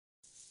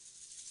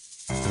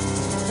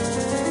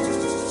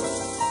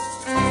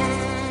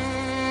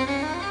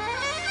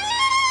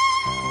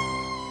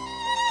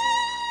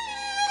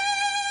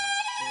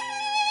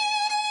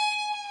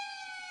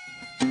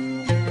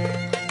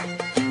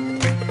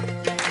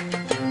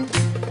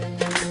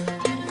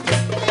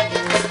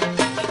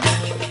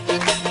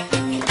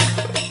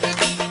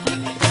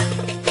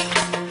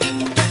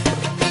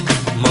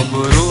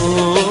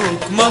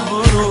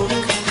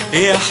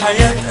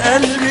حياة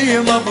قلبي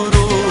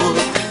مبروك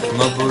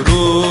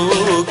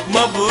مبروك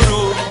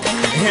مبروك،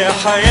 يا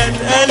حياة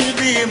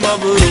قلبي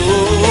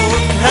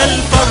مبروك.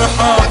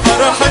 هالفرحة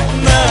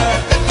فرحتنا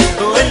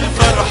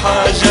والفرحة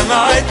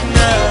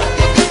جمعتنا،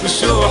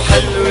 وشو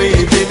حلوة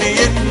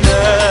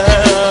دنيتنا.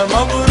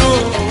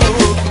 مبروك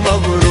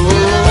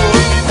مبروك،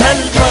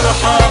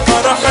 هالفرحة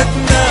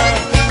فرحتنا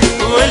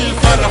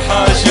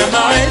والفرحة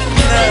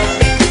جمعتنا،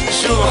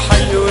 شو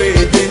حلوة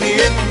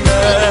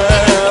دنيتنا.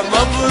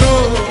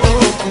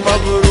 مبروك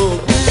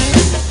مبروك.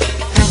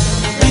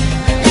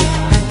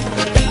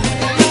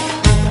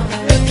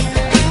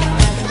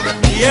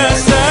 يا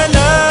سلام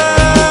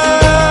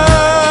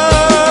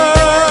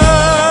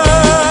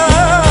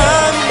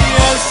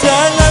يا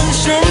سلام،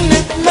 شو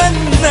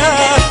بنتمنى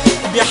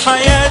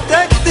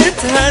بحياتك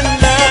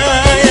تتهنى.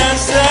 يا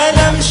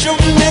سلام شو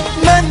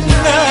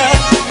بنتمنى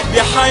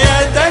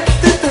بحياتك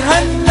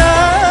تتهنى.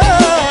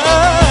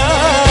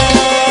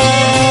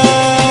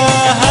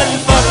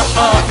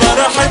 هالفرحة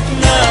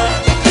فرحتنا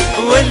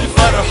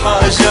والفرحة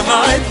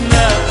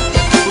جمعتنا،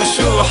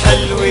 وشو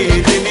حلوة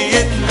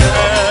دنيتنا.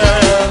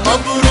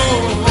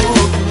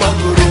 مبروك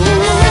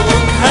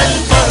مبروك،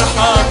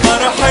 هالفرحة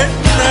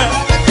فرحتنا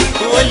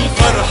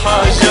والفرحة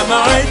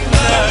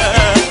جمعتنا،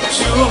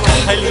 شو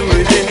حلوة